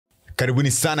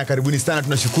Karibuni sana,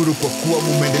 tunashukuru kwa kuwa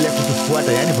mumeendelea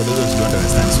kutufuata. Yani for those who don't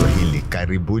understand Swahili,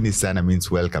 karibuni sana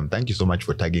means welcome. Thank you so much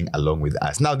for tagging along with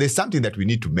us. Now, there's something that we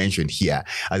need to mention here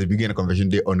as we begin a conversation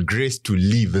day on grace to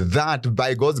live. That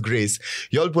by God's grace,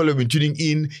 you all people have been tuning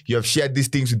in, you have shared these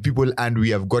things with people, and we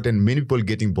have gotten many people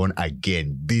getting born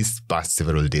again these past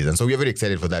several days. And so we are very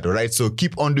excited for that, all right? So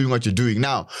keep on doing what you're doing.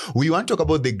 Now, we want to talk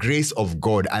about the grace of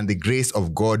God and the grace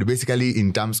of God, basically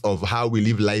in terms of how we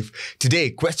live life today.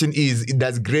 Question is,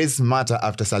 does grace matter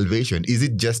after salvation? Is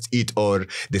it just it, or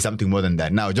there's something more than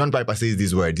that? Now, John Piper says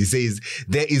these words. He says,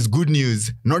 there is good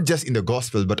news, not just in the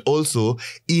gospel, but also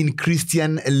in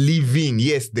Christian living.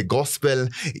 Yes, the gospel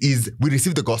is, we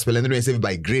receive the gospel and then we're saved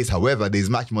by grace. However, there's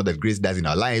much more that grace does in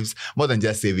our lives, more than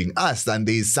just saving us. And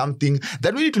there is something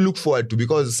that we need to look forward to,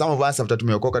 because some of us, after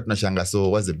tumeokoka tunashanga, so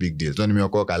what's the big deal?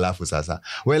 Tumeokoka alafu sasa.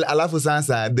 Well, alafu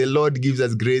sasa, the Lord gives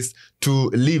us grace to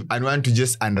live, and we want to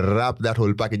just unwrap that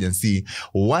whole package and see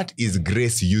what is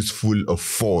grace useful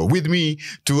for. With me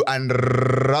to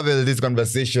unravel this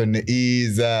conversation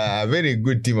is a very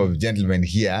good team of gentlemen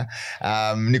here.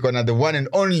 Niko na the one and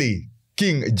only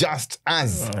King Just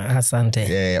As.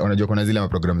 Asante. Unajua kuna zile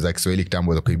maprogram za Kiswahili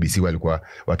kitambo za KBC walikuwa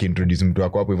wakiintroduce mtu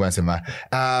wako hapo hivyo anasema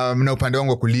na upande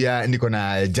wangu kulia niko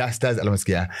na Just As,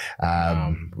 alamsikia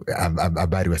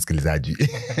habari wasikilizaji.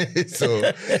 So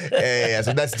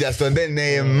that's just, and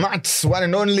then Matt's one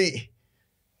and only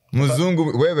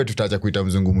Mzungu. Wewe tutacha kuita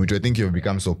mzungu mwitu. I think you've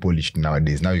become so polished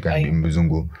nowadays. Now you can be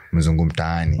mzungu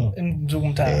mtaani.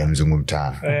 Mzungu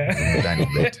mtaani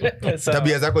better.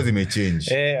 Tabia zako zimechange.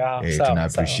 Tuna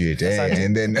appreciate.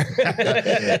 And then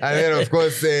of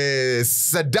course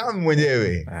Saddam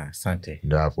mwenyewe. Asante.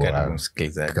 Ndio hapo.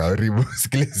 Karibu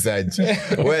msikilizaji.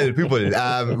 Well, people,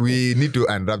 we need to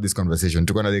unwrap this conversation.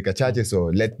 Tuko na dakika chache,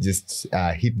 so let's just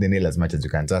hit the nail as much as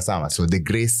you can. So the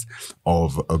grace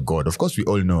of God. Of course, we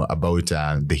all know about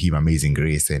the hymn Amazing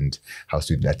Grace and how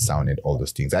sweet that sounded, all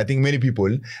those things. I think many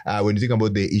people, when you think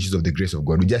about the issues of the grace of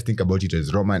God, we just think about it as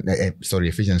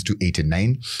Ephesians 2:8 and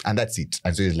 9, and that's it.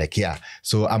 And so it's like, yeah,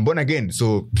 so I'm born again.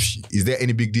 So is there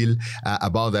any big deal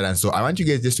about that? And so I want you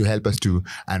guys just to help us to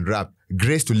unwrap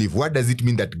grace to live. What does it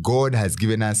mean that God has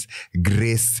given us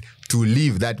grace to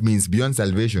live? That means beyond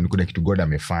salvation, kuna kitu God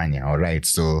amefanya. All right.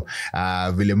 So,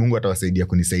 vile Mungu atawasaidia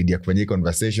kunisaidia kufanya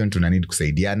conversation, tuna need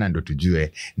kusaidiana ndo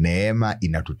tujue neema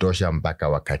inatutosha mpaka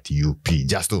wakati upi.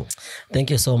 Justo.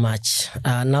 Thank you so much.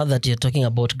 Now that you're talking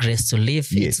about grace to live,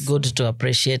 yes, it's good to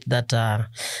appreciate that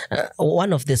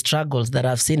one of the struggles that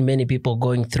I've seen many people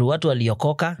going through, watu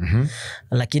waliokoka,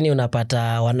 lakini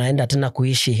unapata wanaenda tena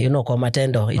kuishi, kwa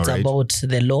matendo. It's about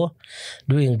the law,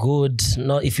 doing good.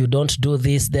 No, if you don't do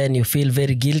this, then you feel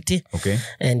very guilty. Okay.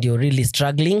 And you're really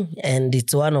struggling. And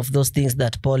it's one of those things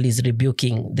that Paul is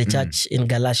rebuking the church in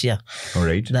Galatia. All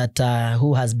right. That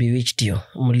who has bewitched you?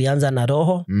 Mulianza na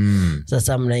roho,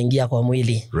 sasa mnaingia kwa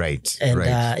mwili. Right. And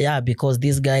right. Because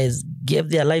these guys gave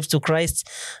their lives to Christ,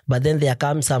 but then there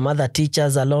come some other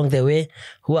teachers along the way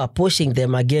who are pushing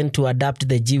them again to adapt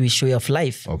the Jewish way of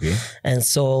life. Okay. And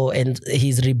so, and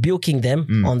he's rebuking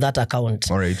them on that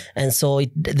account. All right. And so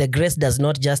the grace does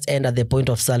not just end at the point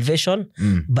of salvation,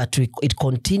 but it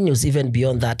continues even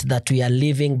beyond that we are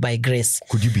living by grace.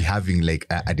 Could you be having like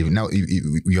now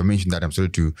you mentioned that, I'm sorry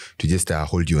to just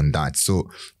hold you on that. So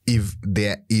if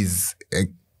there is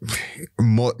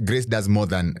more, grace does more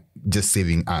than just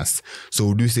saving us. So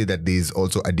would you say that there is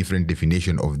also a different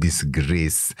definition of this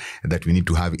grace that we need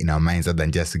to have in our minds other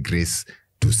than just grace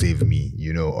to save me,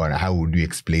 or how would you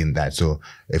explain that? So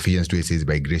Ephesians 2 says,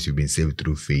 by grace you've been saved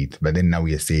through faith. But then now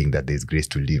we are saying that there's grace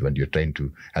to live, and you're trying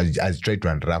to, as try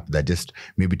to unwrap that, just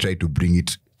maybe try to bring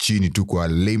it chini tu kwa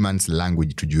layman's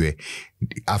language tujue.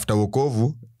 After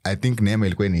wokovu, I think neema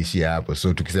ilikuwa inaishia hapo.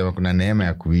 So tukisema kuna neema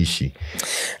ya kuishi.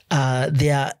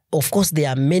 Of course, there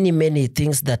are many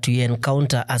things that we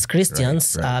encounter as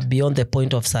Christians, right. Beyond the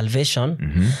point of salvation.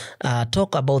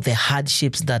 Talk about the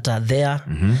hardships that are there.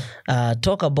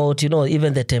 Talk about,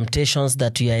 even the temptations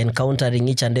that we are encountering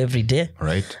each and every day.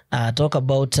 Right. Talk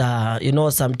about,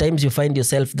 sometimes you find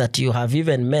yourself that you have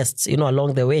even messed,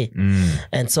 along the way.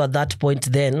 And so at that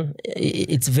point, then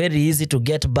it's very easy to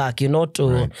get back,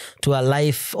 to a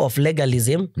life of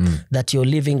legalism that you're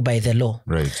living by the law.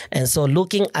 Right. And so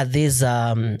looking at this,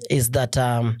 is that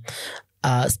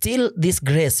still this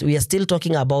grace, we are still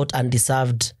talking about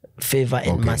undeserved favor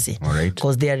and mercy. All right.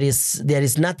 Because there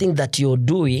is nothing that you're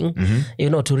doing,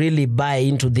 to really buy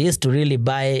into this, to really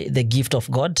buy the gift of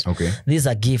God. Okay. This is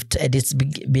a gift, and it's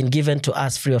been given to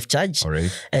us free of charge. All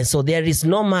right. And so there is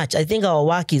no much. I think our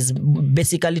work is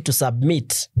basically to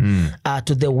submit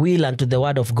to the will and to the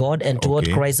word of God and to what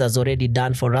Christ has already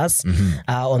done for us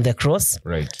on the cross.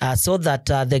 Right. So that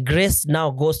the grace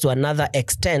now goes to another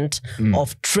extent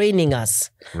of training us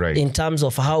in terms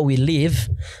of how we live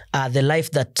the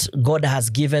life that God has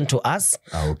given to us,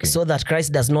 so that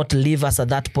Christ does not leave us at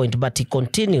that point, but he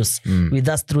continues with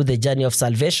us through the journey of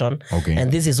salvation.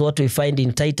 And this is what we find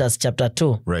in Titus chapter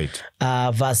 2,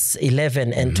 verse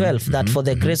 11 and 12, that for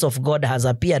the grace of God has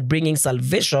appeared, bringing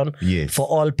salvation for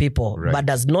all people, but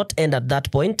does not end at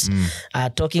that point.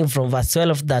 Talking from verse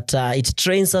 12, that it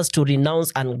trains us to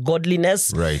renounce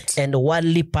ungodliness and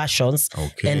worldly passions,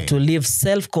 and to live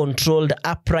self-controlled,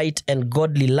 upright and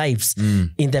godly lives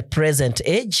in the present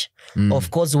age,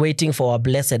 of course waiting for our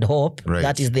blessed hope,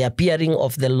 that is the appearing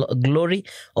of the glory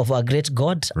of our great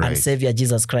God and Savior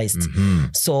Jesus Christ.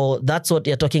 So that's what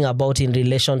you're talking about in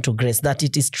relation to grace, that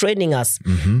it is training us.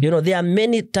 There are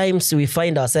many times we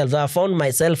find ourselves, I found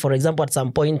myself, for example, at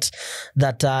some point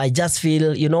that I just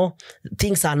feel,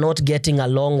 things are not getting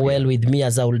along well with me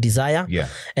as I would desire.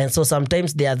 And so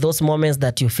sometimes there are those moments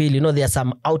that you feel, there are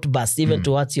some outbursts even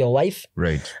towards your wife.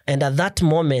 And at that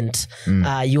moment,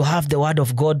 you have the word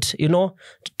of God,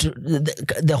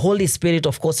 the Holy Spirit,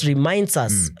 of course, reminds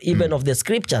us even of the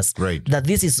scriptures that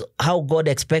this is how God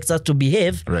expects us to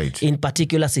behave in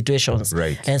particular situations.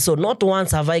 And so not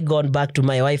once have I gone back to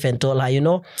my wife and told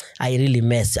her, I really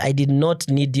messed. I did not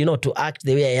need, to act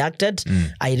the way I acted.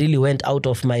 I really went out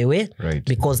of my way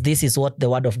because this is what the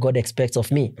word of God expects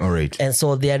of me. And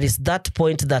so there is that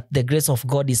point that the grace of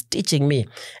God is teaching me,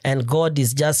 and God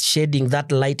is just shedding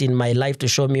that light in my life to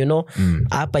show me,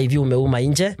 hapa hivi umeuma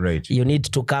nje, you need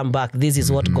to come back. This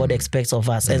is what God expects of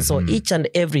us. And so each and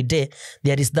every day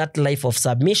there is that life of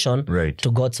submission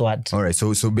to God's word. All right.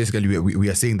 So basically we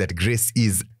are saying that grace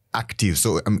is active.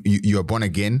 So you are born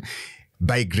again.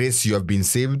 By grace you have been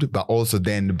saved, but also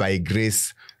then by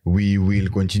grace we will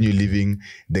continue living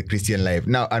the Christian life.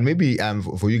 Now, and maybe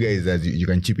for you guys, as you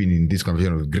can chip in this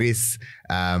conversation of grace,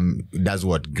 does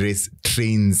what? Grace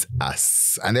trains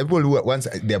us. And the people who once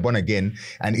they're born again,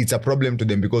 and it's a problem to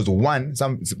them because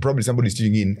probably somebody's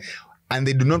tuning in and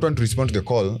they do not want to respond to the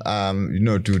call,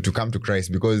 to come to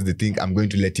Christ because they think I'm going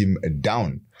to let him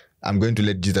down. I'm going to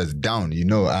let Jesus down. You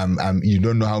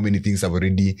don't know how many things I've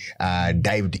already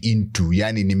dived into.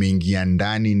 Yani nimeingia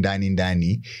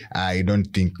ndani. I don't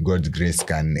think God's grace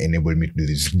can enable me to do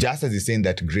this. Just as he's saying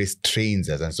that grace trains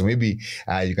us. And so maybe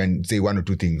you can say one or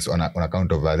two things on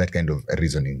account of that kind of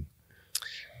reasoning.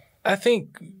 I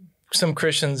think some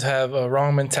Christians have a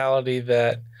wrong mentality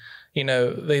that,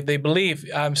 they believe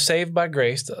I'm saved by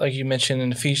grace, like you mentioned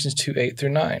in Ephesians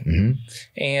 2:8-9.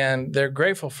 And they're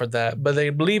grateful for that. But they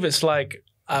believe it's like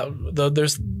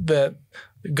there's that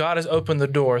God has opened the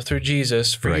door through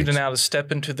Jesus for you to now to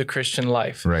step into the Christian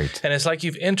life. And it's like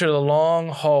you've entered a long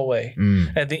hallway.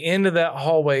 At the end of that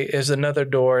hallway is another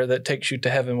door that takes you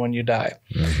to heaven when you die.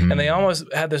 And they almost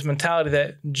have this mentality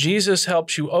that Jesus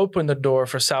helps you open the door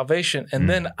for salvation. And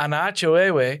then anaacho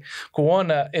ewe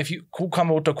kuona if you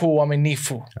kama utakuwa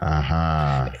uaminifu.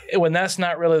 When that's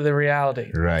not really the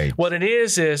reality. What it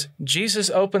is Jesus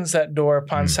opens that door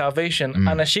upon salvation.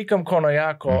 Anashika mkono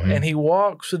yako, and he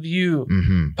walks with you.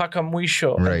 Paka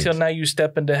mwisho, until now you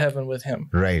step into heaven with him.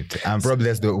 And probably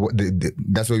that's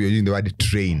that's why we're using the word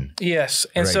train. Yes.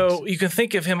 And so you can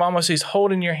think of him almost, he's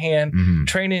holding your hand,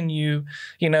 training you,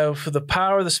 for the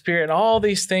power of the Spirit and all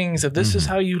these things. If this is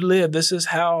how you live, this is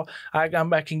how I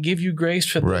can give you grace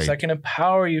for this. I can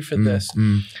empower you for this.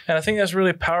 And I think that's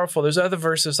really powerful. There's other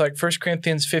verses like 1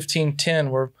 Corinthians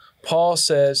 15:10 where Paul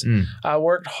says, I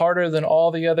worked harder than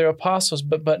all the other apostles,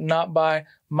 but not by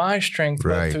my strength,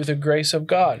 but through the grace of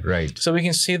God. So we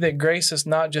can see that grace is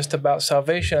not just about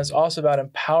salvation, it's also about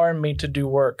empowering me to do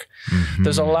work.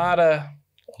 There's a lot of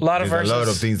verses. A lot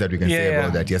of things that we can say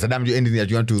about that. Yes, Adam, anything that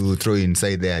you want to throw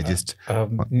inside there?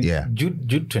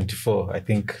 Jude 24, I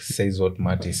think, says what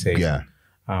Marty said.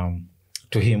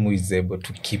 To him who is able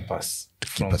to keep us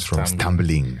from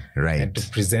stumbling, and to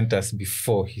present us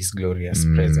before his glorious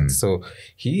presence. So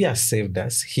he has saved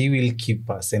us, he will keep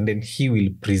us, and then he will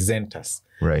present us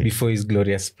before his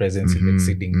glorious presence in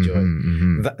exceeding joy.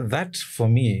 That for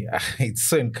me, it's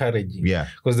so encouraging.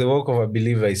 Because the walk of a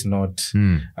believer is not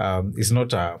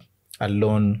a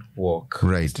lone walk.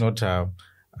 It's not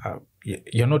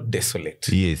you're not desolate.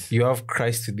 You have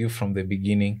Christ with you from the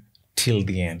beginning till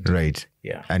the end.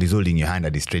 Yeah. And he's holding your hand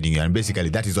and he's training you. And basically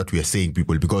that is what we are saying,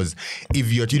 people, because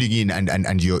if you're tuning in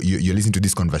and you're listening to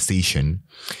this conversation,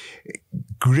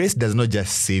 grace does not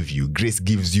just save you. Grace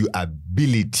gives you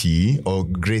ability, or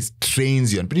grace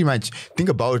trains you. And pretty much think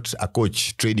about a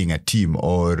coach training a team,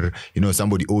 or,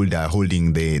 somebody older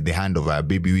holding the hand of a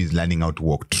baby who is learning how to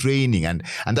walk, training. And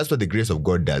that's what the grace of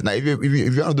God does. Now, if you're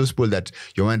one of those people that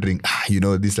you're wondering,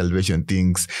 these salvation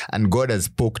things, and God has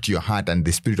spoke to your heart and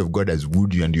the Spirit of God has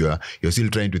wooed you, and you're still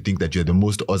trying to think that you're the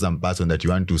most awesome person, that you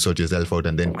want to sort yourself out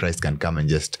and then Christ can come and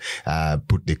just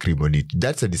put the cream on it.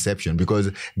 That's a deception,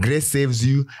 because grace saves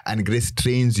you and grace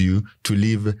trains you to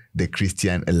live the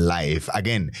Christian life.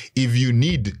 Again, if you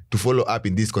need to follow up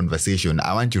in this conversation,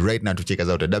 I want you right now to check us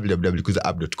out at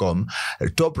www.kuzaapp.com.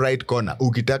 Top right corner,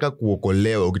 ukitaka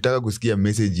kuokolewa, ukitaka kusikia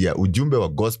message ya ujumbe wa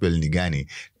gospel ni gani,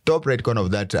 top right corner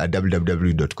of that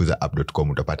www.kuzaapp.com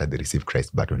utapata the receive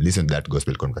Christ button. Listen to that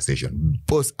gospel conversation.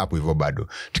 Post up with bado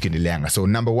tukiendeleanga. So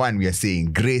number one, we are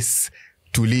saying grace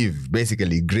to live.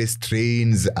 Basically, grace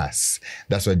trains us.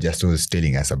 That's what Justo was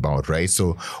telling us about, right?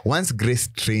 So once grace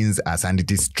trains us, and it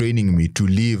is training me to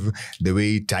live the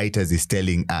way Titus is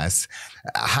telling us,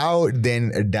 how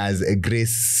then does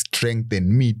grace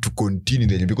strengthen me to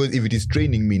continue? Because if it is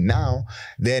training me now,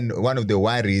 then one of the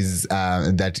worries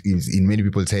that is in many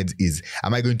people's heads is,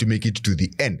 am I going to make it to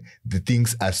the end? The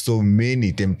things are so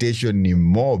many, temptation ni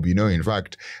mob, In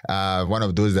fact, one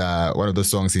of those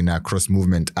songs in a Cross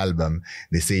Movement album,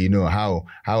 they say, how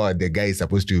are the guys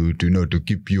supposed to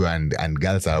keep you, and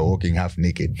girls are walking half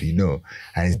naked,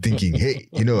 and thinking, hey,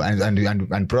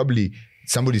 and probably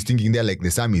somebody's thinking there like the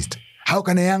psalmist, how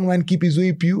can a young man keep his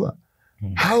way pure?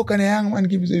 How can a young man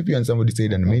keep his way pure? And somebody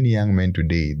said, and many young men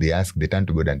today, they turn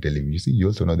to God and tell him, you see, you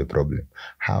also know the problem.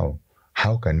 How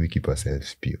can we keep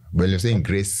ourselves pure? Well, you're saying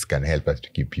grace can help us to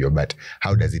keep pure, but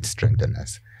how does it strengthen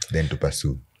us then to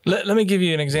pursue? Let me give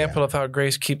you an example of how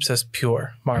grace keeps us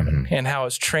pure, Marvin, and how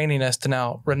it's training us to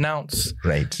now renounce,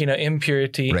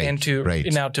 impurity, and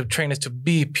to train us to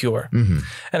be pure.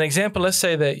 An example, let's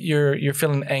say that you're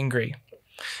feeling angry.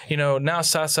 Now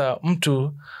sasa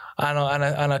mtu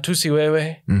anatusi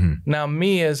wewe. Now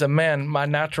me as a man, my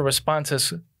natural response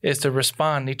is to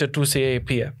respond, nitatusi yeye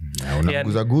pia.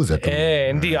 Unaguza tu.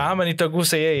 Ndio, ama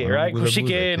nitagusa yeye, right? Kushike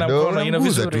yeye na mkono,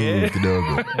 vizuri.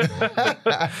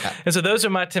 And so those are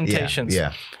my temptations.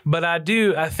 Yeah. But I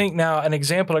think now an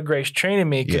example of grace training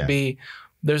me could be,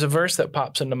 there's a verse that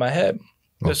pops into my head.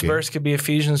 This verse could be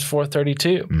Ephesians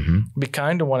 4:32. Be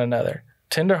kind to one another,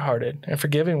 tenderhearted, and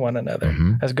forgiving one another,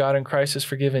 as God in Christ has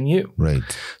forgiven you. Right.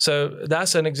 So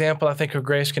that's an example, I think, of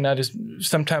grace. Can now just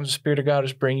sometimes the Spirit of God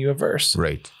just bring you a verse.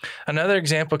 Right. Another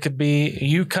example could be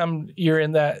you're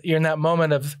in that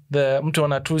moment of the mtu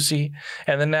anatusi,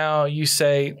 and then now you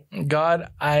say, God,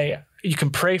 you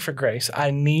can pray for grace. I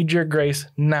need your grace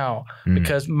now,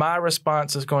 because my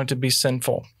response is going to be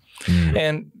sinful.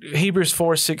 And Hebrews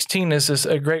 4:16 is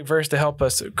a great verse to help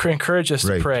us, encourage us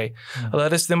to pray.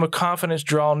 Let us then with confidence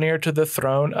draw near to the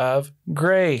throne of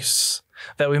grace,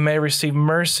 that we may receive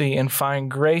mercy and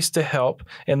find grace to help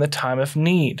in the time of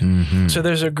need. So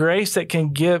there's a grace that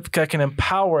can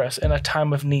empower us in a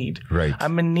time of need. Right.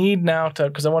 I'm in need now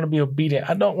because I want to be obedient.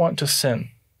 I don't want to sin.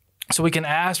 So we can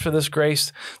ask for this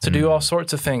grace to do all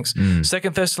sorts of things.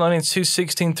 2 Thessalonians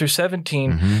 2:16 through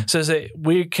 17 says that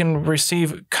we can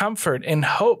receive comfort and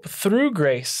hope through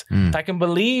grace. I can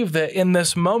believe that in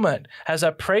this moment, as I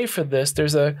pray for this,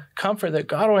 there's a comfort that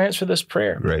God will answer this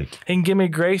prayer. Right. He can give me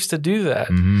grace to do that.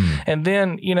 And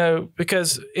then,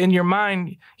 because in your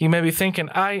mind, you may be thinking,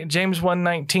 James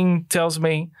 1:19 tells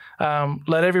me,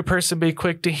 let every person be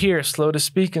quick to hear, slow to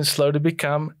speak, and slow to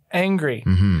become angry.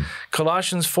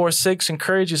 Colossians 4:6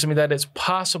 encourages me that it's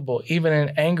possible, even in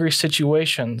angry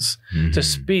situations, to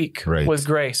speak with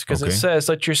grace, because it says,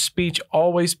 let your speech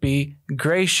always be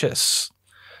gracious,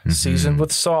 seasoned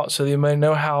with salt, so that you may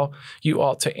know how you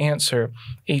ought to answer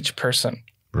each person.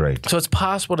 Right. So it's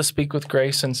possible to speak with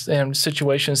grace in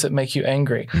situations that make you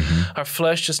angry. Our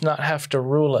flesh does not have to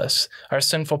rule us. Our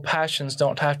sinful passions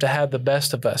don't have to have the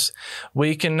best of us.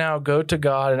 We can now go to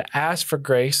God and ask for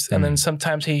grace, and then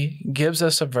sometimes He gives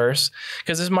us a verse.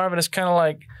 Because this, Marvin, is kind of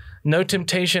like, no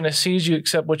temptation has seized you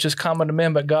except which is common to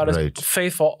men, but God is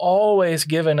faithful, always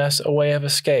giving us a way of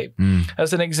escape.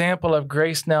 As an example of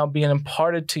grace now being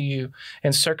imparted to you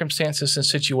in circumstances and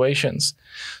situations.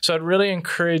 So I'd really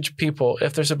encourage people,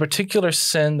 if there's a particular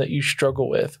sin that you struggle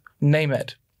with, name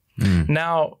it.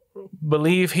 Now,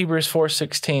 believe Hebrews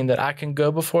 4:16, that I can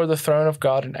go before the throne of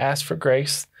God and ask for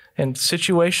grace, and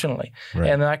situationally. Right.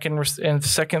 And I can, and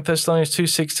 2 Thessalonians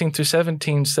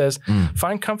 2:16-17 says,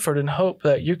 find comfort and hope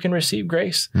that you can receive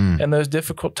grace in those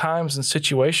difficult times and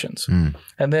situations.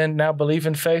 And then now believe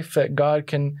in faith that God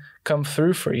can come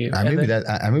through for you. And maybe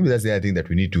that's the other thing that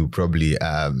we need to probably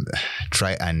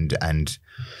try and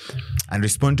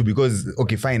respond to, because,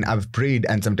 okay, fine, I've prayed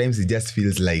and sometimes it just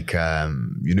feels like,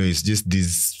 it's just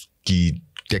this key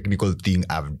technical thing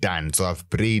I've done. So I've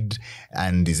prayed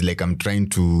and it's like I'm trying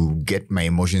to get my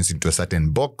emotions into a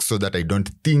certain box so that I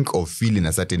don't think or feel in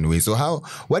a certain way. So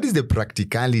what is the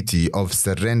practicality of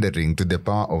surrendering to the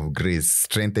power of grace,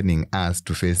 strengthening us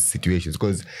to face situations?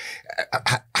 Because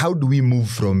how do we move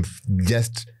from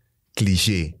just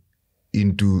cliche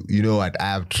into, what, I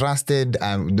have trusted,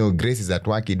 grace is at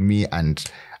work in me, and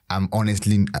I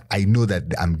know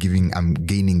that I'm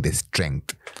gaining the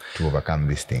strength to overcome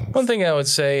these things. One thing I would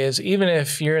say is, even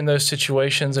if you're in those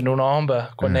situations and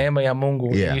unaomba kwa neema ya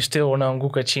Mungu, you still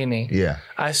unaanguka chini. Yeah.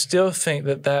 I still think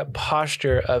that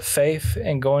posture of faith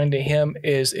and going to Him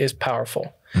is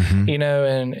powerful.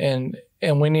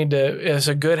 And we need to, it's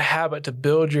a good habit to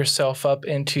build yourself up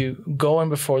into going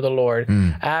before the Lord,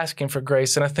 asking for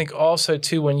grace. And I think also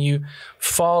too, when you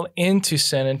fall into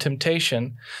sin and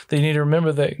temptation, then you need to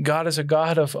remember that God is a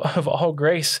God of all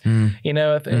grace. And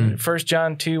 1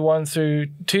 John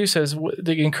 2:1-2 says,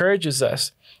 that encourages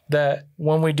us that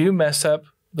when we do mess up,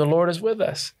 the Lord is with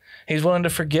us. He's willing to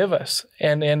forgive us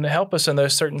and help us in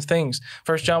those certain things.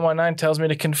 1 John 1:9 tells me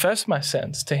to confess my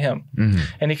sins to Him,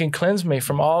 and He can cleanse me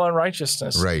from all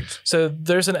unrighteousness. Right. So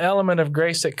there's an element of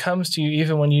grace that comes to you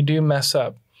even when you do mess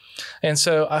up. And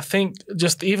so I think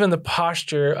just even the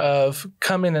posture of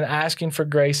coming and asking for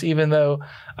grace, even though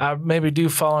I maybe do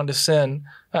fall into sin,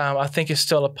 I think is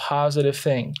still a positive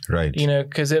thing. Right.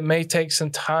 Because it may take some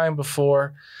time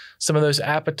before some of those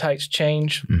appetites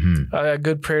change. A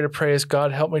good prayer to pray is,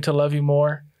 God, help me to love you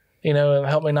more, and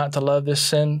help me not to love this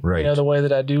sin, the way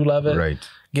that I do love it. Right.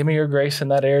 Give me your grace in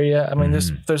that area. I mean,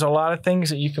 there's a lot of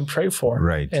things that you can pray for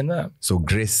in that. So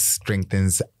grace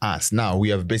strengthens us. Now, we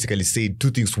have basically said two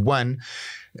things. One,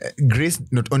 grace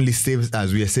not only saves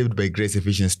us, we are saved by grace,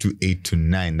 Ephesians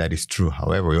 2:8-9. That is true.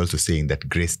 However, we're also saying that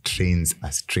grace trains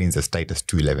us. Titus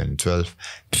 2:11-12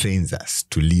 trains us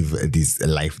to live this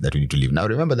life that we need to live. Now,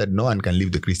 remember that no one can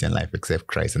live the Christian life except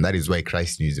Christ. And that is why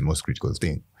Christ is the most critical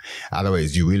thing.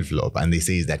 Otherwise, you will flop. And they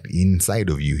say that inside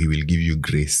of you, He will give you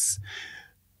grace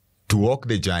to walk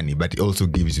the journey, but it also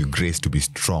gives you grace to be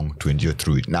strong to endure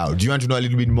through it. Now, do you want to know a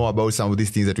little bit more about some of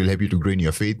these things that will help you to grow in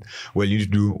your faith? Well, you need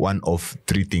to do one of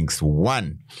three things.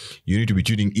 One, you need to be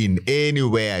tuning in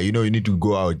anywhere. You need to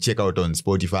go out, check out on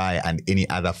Spotify and any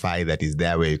other file that is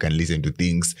there where you can listen to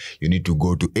things. You need to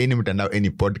go to any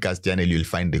podcast channel. You'll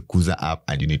find the Kuza app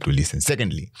and you need to listen.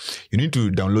 Secondly, you need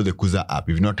to download the Kuza app.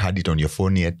 If you've not had it on your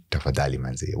phone yet, tafadhali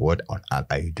manze, what on earth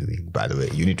are you doing? By the way,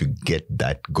 you need to get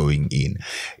that going in.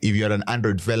 If you're an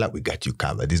Android fella, we got you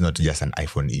covered. This is not just an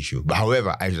iPhone issue. But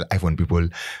however, iPhone people,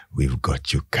 we've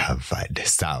got you covered.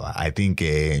 Sawa. I think,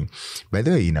 by the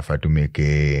way, inafaa to make,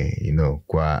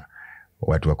 kwa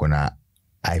watu wako na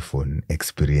iPhone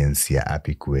experience ya app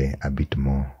ikue a bit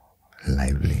more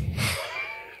lively.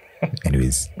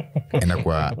 Anyways, enda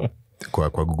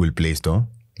kwa Google Play Store,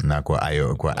 na kwa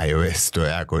iOS store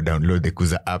yako, download the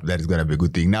Kuza app. That is going to be a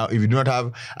good thing. Now, if you do not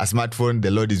have a smartphone, the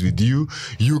Lord is with you.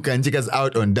 You can check us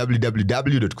out on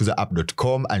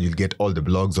www.kuzaapp.com and you'll get all the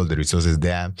blogs, all the resources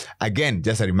there. Again,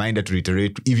 just a reminder to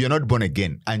reiterate, if you're not born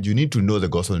again and you need to know the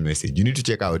gospel message, you need to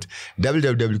check out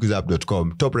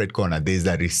www.kuzaapp.com. Top right corner, there's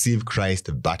a Receive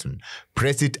Christ button.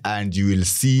 Press it and you will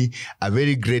see a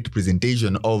very great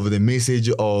presentation of the message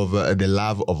of the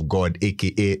love of God,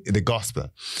 aka the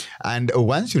gospel. And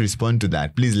once you respond to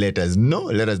that, please let us know.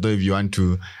 Let us know if you want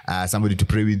to somebody to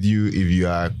pray with you, if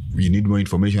you need more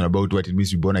information about what it means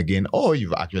to be born again, or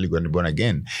you've actually gotten born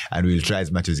again. And we'll try as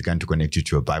much as we can to connect you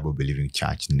to a Bible-believing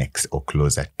church next or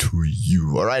closer to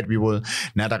you. All right, people.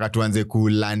 Nataka tuanze ku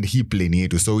land hii plane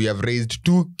yetu. So we have raised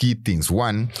two key things.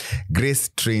 One, grace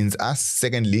trains us.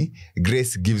 Secondly,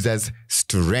 grace gives us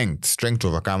strength to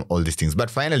overcome all these things. But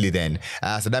finally then,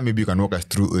 Saddam, maybe you can walk us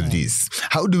through this.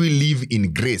 How do we live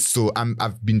in grace? So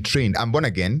I've been trained. I'm born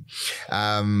again.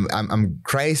 I'm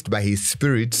Christ by His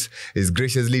Spirit is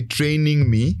graciously training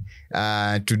me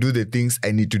to do the things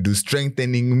I need to do,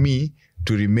 strengthening me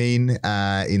to remain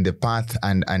in the path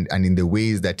and in the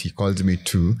ways that He calls me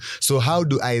to. So how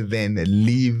do I then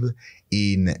live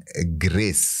in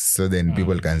grace? So then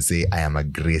people can say, I am a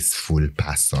graceful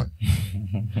person.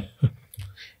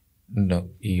 No,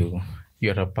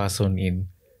 you're a person in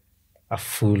a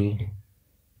full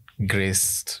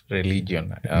graced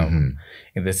religion,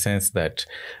 in the sense that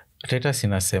Titus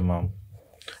inasema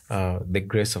the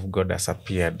grace of God has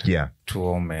appeared to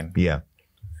all men. Yeah.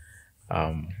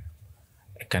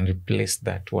 I can replace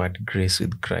that word grace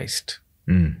with Christ.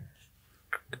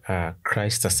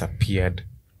 Christ has appeared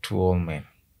to all men.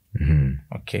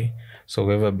 Okay? So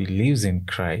whoever believes in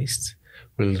Christ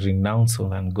will renounce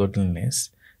all ungodliness,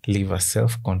 live a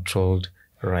self-controlled,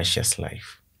 righteous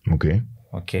life. Okay.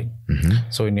 Okay?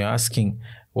 So when you're asking,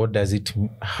 what does it,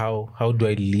 how do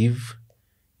I live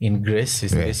in grace?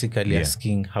 Is basically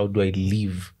asking, how do I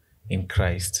live in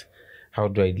Christ? How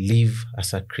do I live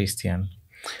as a Christian?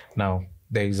 Now,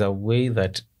 there is a way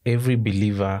that every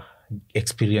believer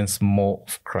experience more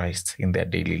of Christ in their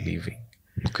daily living.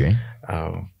 Okay.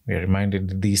 We are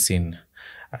reminded this in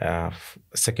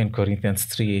 2 Corinthians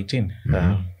 3:18.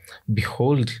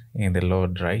 Behold in the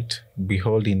Lord, right?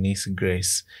 Behold in his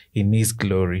grace, in his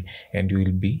glory, and you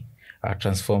will be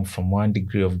transformed from one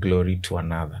degree of glory to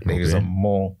another. There is a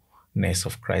moreness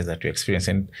of Christ that you experience.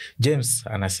 And James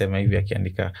anasema hivi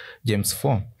akiandika James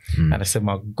 4,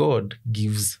 anasema God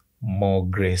gives more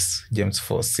grace. James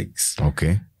 4:6.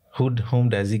 Okay. Whom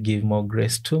does he give more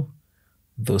grace to?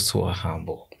 Those who are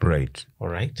humble. Right. All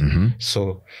right.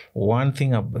 So one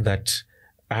thing that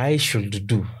I should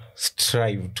do,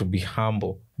 strive to be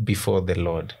humble before the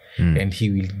Lord, and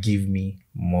he will give me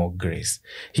more grace.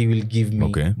 He will give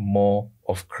me more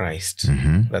of Christ.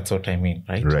 That's what I mean,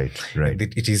 right? Right.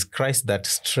 It is Christ that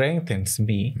strengthens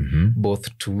me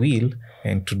both to will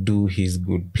and to do his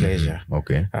good pleasure.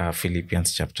 Okay.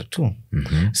 Philippians chapter 2.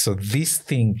 So this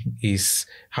thing is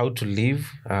how to live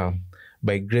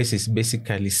by grace is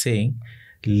basically saying,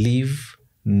 live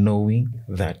knowing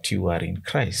that you are in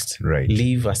Christ. Right.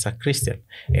 Live as a Christian.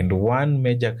 And one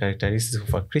major characteristic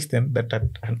of a Christian that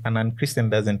an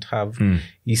unchristian doesn't have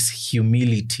is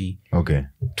humility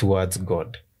towards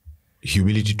God.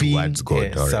 Humility towards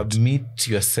God. Submit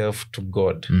yourself to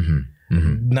God.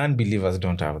 Non-believers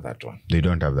don't have that one. They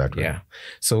don't have that one. Yeah.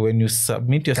 So when you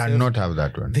submit yourself... Cannot have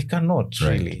that one. They cannot,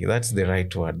 really. That's the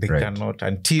right word. They cannot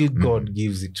until God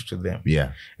gives it to them.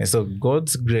 Yeah. And so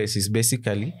God's grace is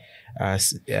basically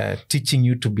teaching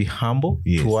you to be humble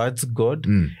towards God,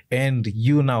 and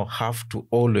you now have to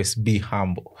always be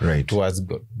humble towards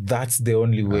God. That's the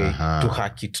only way to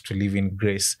hack it, to live in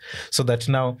grace. So that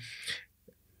now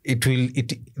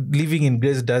living in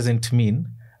grace doesn't mean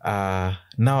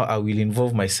now I will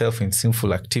involve myself in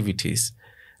sinful activities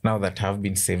now that I've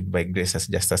been saved by grace, as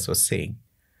Justus was saying.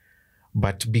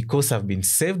 But because I've been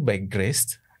saved by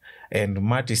grace, and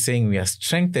Matt is saying we are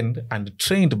strengthened and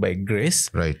trained by grace,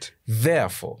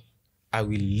 therefore I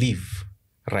will live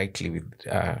rightly with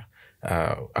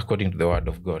according to the word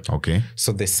of God. Okay.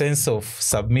 So the sense of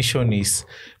submission is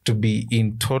to be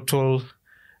in total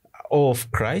awe of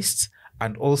Christ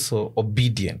and also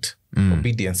obedience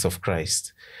of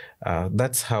Christ.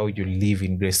 That's how you live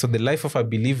in grace. So the life of a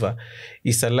believer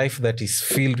is a life that is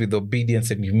filled with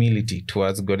obedience and humility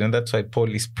towards God. And that's why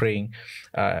Paul is praying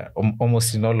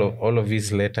almost in all of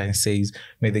his letter and says,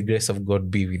 may the grace of God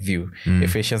be with you.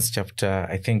 Ephesians chapter,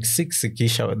 I think 6,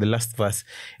 the last verse,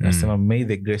 may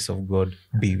the grace of God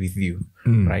be with you.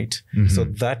 Right? So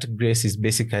that grace is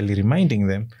basically reminding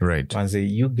them, once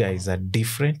you guys are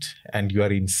different and you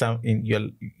are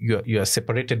you are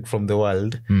separated from the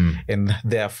world, and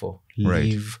therefore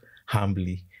live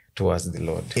humbly towards the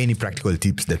Lord. Any practical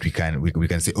tips that we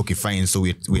can say, okay, fine, so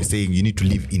we're saying you need to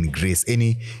live in grace.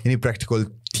 Any practical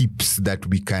tips that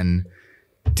we can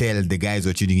tell the guys who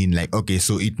are tuning in, like, okay,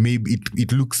 so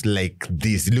it looks like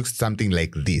this, it looks something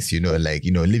like this,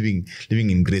 living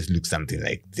in grace looks something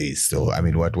like this. So I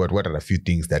mean, what are a few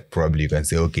things that probably you can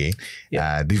say, okay,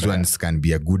 these ones can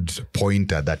be a good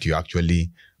pointer that you're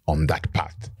actually on that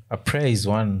path? A prayer is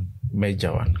one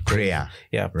major one. Prayer.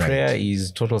 Yeah, prayer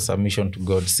is total submission to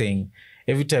God, saying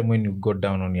every time when you go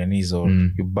down on your knees or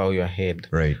you bow your head,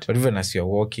 but even as you're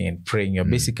walking and praying, you're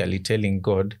basically telling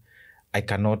God, I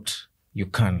cannot, you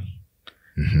can.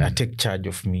 Take charge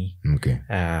of me.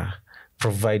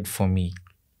 Provide for me.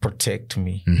 Protect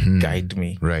me. Guide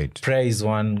me. Prayer is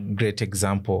one great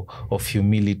example of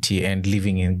humility and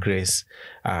living in grace.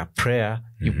 Prayer,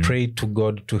 you pray to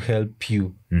God to help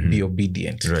you be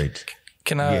obedient.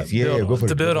 Can I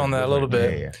build on that a little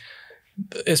bit?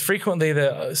 It's frequently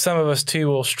that some of us too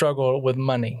will struggle with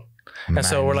money. And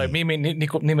so we're like,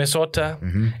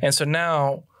 and so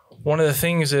now one of the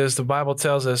things is the Bible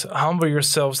tells us, humble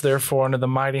yourselves therefore under the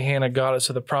mighty hand of God,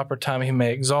 so the proper time he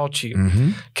may exalt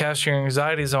you. Cast your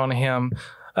anxieties on him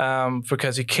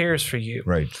because he cares for you.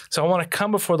 So I want to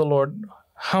come before the Lord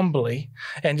humbly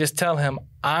and just tell him,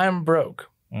 I'm broke.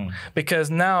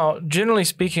 Because now, generally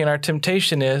speaking, our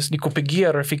temptation is,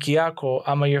 nikupigia rafiki yako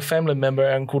ama your family member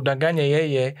and kudanganya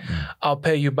yeye, I'll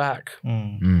pay you back.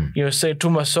 You know, say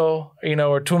tuma so, you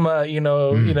know, or tuma,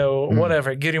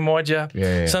 whatever, giri moja,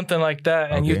 something like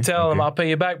that. And you tell them, I'll pay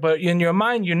you back. But in your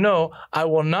mind, you know, I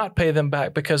will not pay them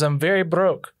back because I'm very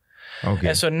broke.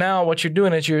 And so now what you're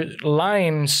doing is you're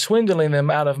lying, swindling them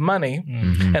out of money,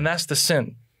 and that's the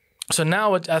sin. So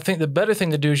now I think the better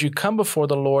thing to do is you come before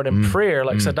the Lord in prayer,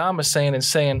 like Saddam is saying, and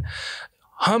saying,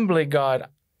 humbly, God,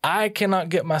 I cannot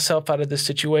get myself out of this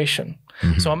situation.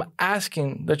 So I'm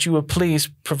asking that you would please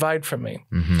provide for me.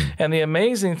 And the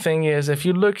amazing thing is, if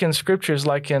you look in scriptures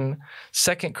like in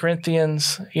 2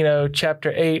 Corinthians,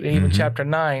 chapter 8, even chapter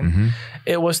 9,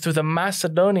 it was through the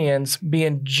Macedonians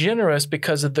being generous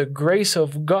because of the grace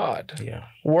of God,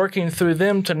 working through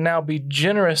them to now be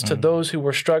generous to those who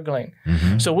were struggling.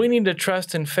 So we need to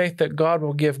trust in faith that God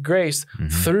will give grace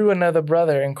through another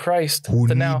brother in Christ. Who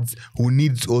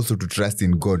needs also to trust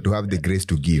in God to have the grace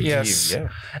to give. Yes.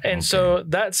 And so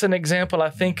that's an example, I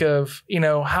think, of,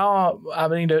 how I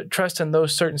need to trust in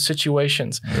those certain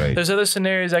situations. Right. There's other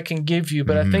scenarios I can give you,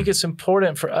 but I think it's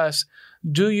important for us.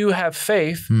 Do you have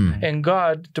faith in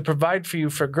God to provide for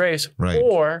you for grace? Right.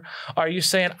 Or are you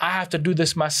saying, I have to do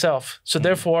this myself? So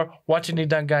therefore, wacha ni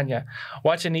danganya,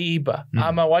 wacha ni iba,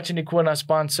 ama wacha ni kuwa na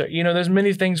sponsor. There's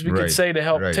many things we could say to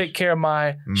help take care of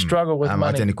my struggle with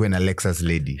money. Wacha ni kuwa na Lexus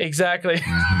lady. Exactly.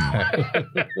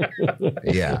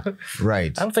 Yeah,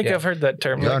 right. I don't think I've heard that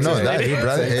term. No, The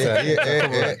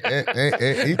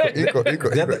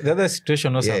other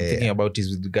situation also I'm thinking about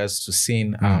is with regards to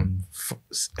sin. I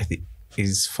think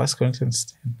is 1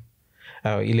 Corinthians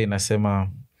 10. Ile inasema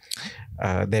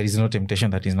there is no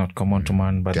temptation that is not common to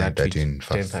man, but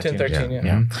 10:13.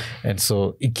 Yeah. And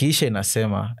so ikiisha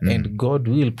inasema and God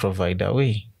will provide a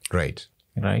way. Right.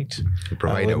 To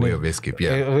provide a way of escape.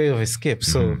 A way of escape.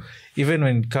 So even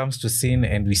when it comes to sin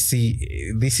and we see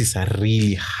this is a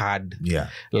really hard,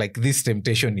 like this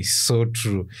temptation is so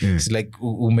true. It's like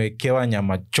umekewa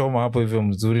nyama choma hapo hivyo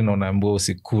mzuri na unaambiwa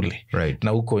usikule. Right.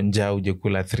 Na uko njaa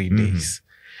ujekula 3 days.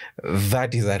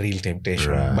 That is a real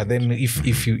temptation. Right. But then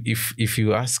if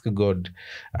you ask God,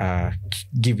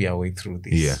 give your way through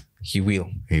this. He will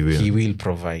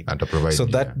provide. And to provide. So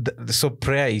so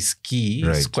prayer is key.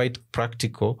 Right. It's quite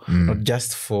practical, not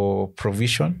just for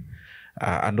provision,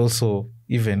 and also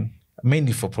even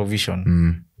mainly for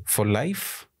provision for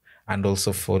life, and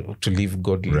also to live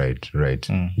godly. Right.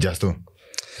 Justo.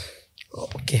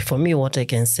 Okay, for me, what I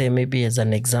can say maybe as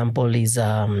an example is,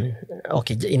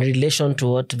 in relation to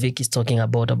what Vic is talking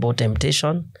about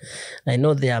temptation. I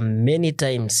know there are many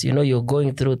times, you're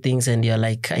going through things and you're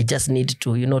like, I just need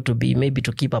to,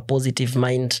 to keep a positive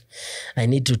mind. I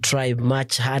need to try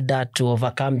much harder to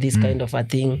overcome this kind of a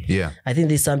thing. Yeah. I think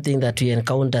this is something that we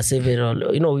encounter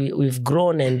several, we've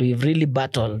grown and we've really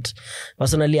battled.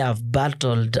 Personally, I've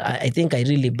battled. I think I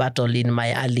really battled in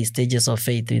my early stages of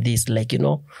faith with this,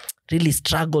 really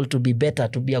struggle to be better,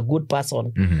 to be a good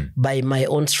person by my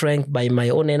own strength, by my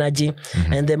own energy.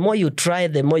 And the more you try,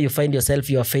 the more you find yourself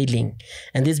you are failing.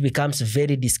 And this becomes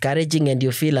very discouraging and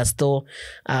you feel as though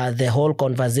the whole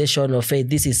conversation of faith,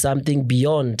 this is something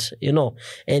beyond,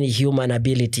 any human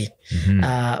ability.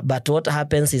 But what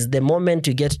happens is the moment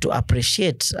you get to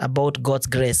appreciate about God's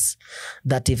grace,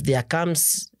 that if there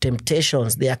comes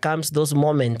temptations, there comes those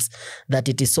moments that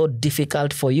it is so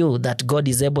difficult for you that God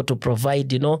is able to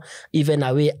provide, even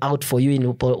a way out for you in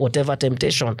whatever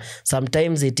temptation.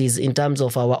 Sometimes it is in terms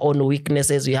of our own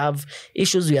weaknesses. We have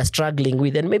issues we are struggling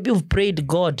with, and maybe you've prayed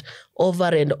God over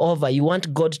and over. You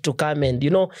want God to come and,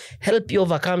 help you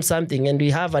overcome something. And we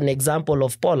have an example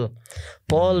of Paul.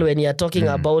 Paul, when you're talking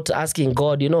about asking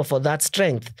God, for that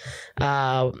strength,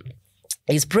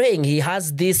 he's praying. He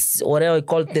has this, whatever we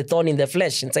call the thorn in the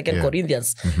flesh in 2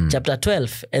 Corinthians chapter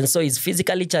 12. And so he's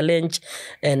physically challenged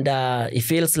and he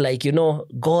feels like,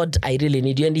 God, I really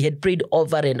need you. And he had prayed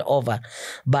over and over.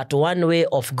 But one way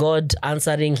of God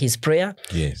answering his prayer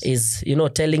is,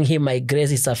 telling him, my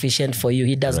grace is sufficient for you.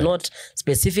 He does not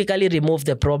specifically remove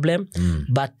the problem,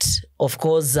 but of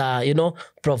course,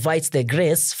 provides the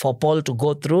grace for Paul to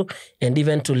go through and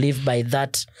even to live by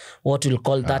that, what we'll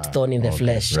call that thorn in the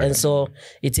flesh. Right. And so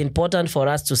it's important for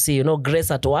us to see, grace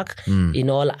at work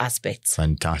in all aspects.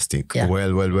 Fantastic. Yeah.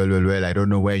 Well. I don't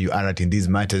know where you are at in these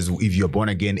matters. If you're born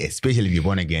again, especially if you're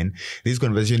born again, this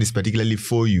conversation is particularly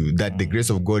for you, that the grace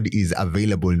of God is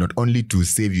available not only to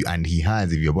save you, and he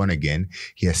has, if you're born again,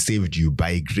 he has saved you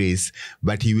by grace,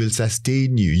 but he will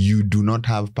sustain you. You do not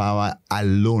have power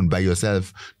alone by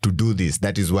yourself to do this.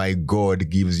 That is why God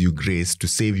gives you grace to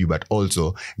save you, but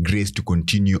also grace to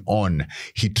continue on.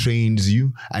 He trains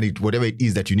you, and whatever it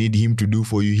is that you need him to do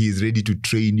for you, he is ready to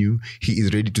train you. He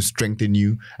is ready to strengthen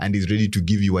you, and is ready to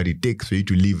give you what it takes for you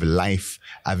to live life,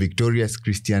 a victorious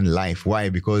Christian life. Why?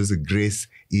 Because grace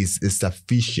is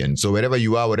sufficient. So wherever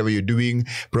you are, whatever you're doing,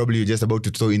 probably you're just about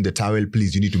to throw in the towel,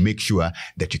 please, you need to make sure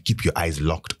that you keep your eyes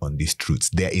locked on these truths.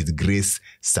 There is grace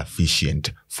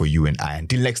sufficient for you and I.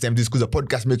 Until next time, this is Kuza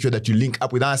Podcast. Make sure that you link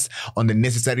up with us on the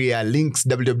necessary links,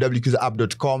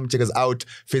 www.kuzaapp.com. Check us out,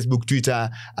 Facebook, Twitter,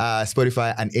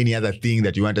 Spotify, and any other thing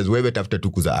that you want. As well, after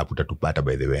Kuza app, utatupata,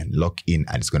 by the way. Lock in,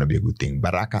 and it's going to be a good thing.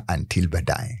 Baraka until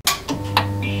badai.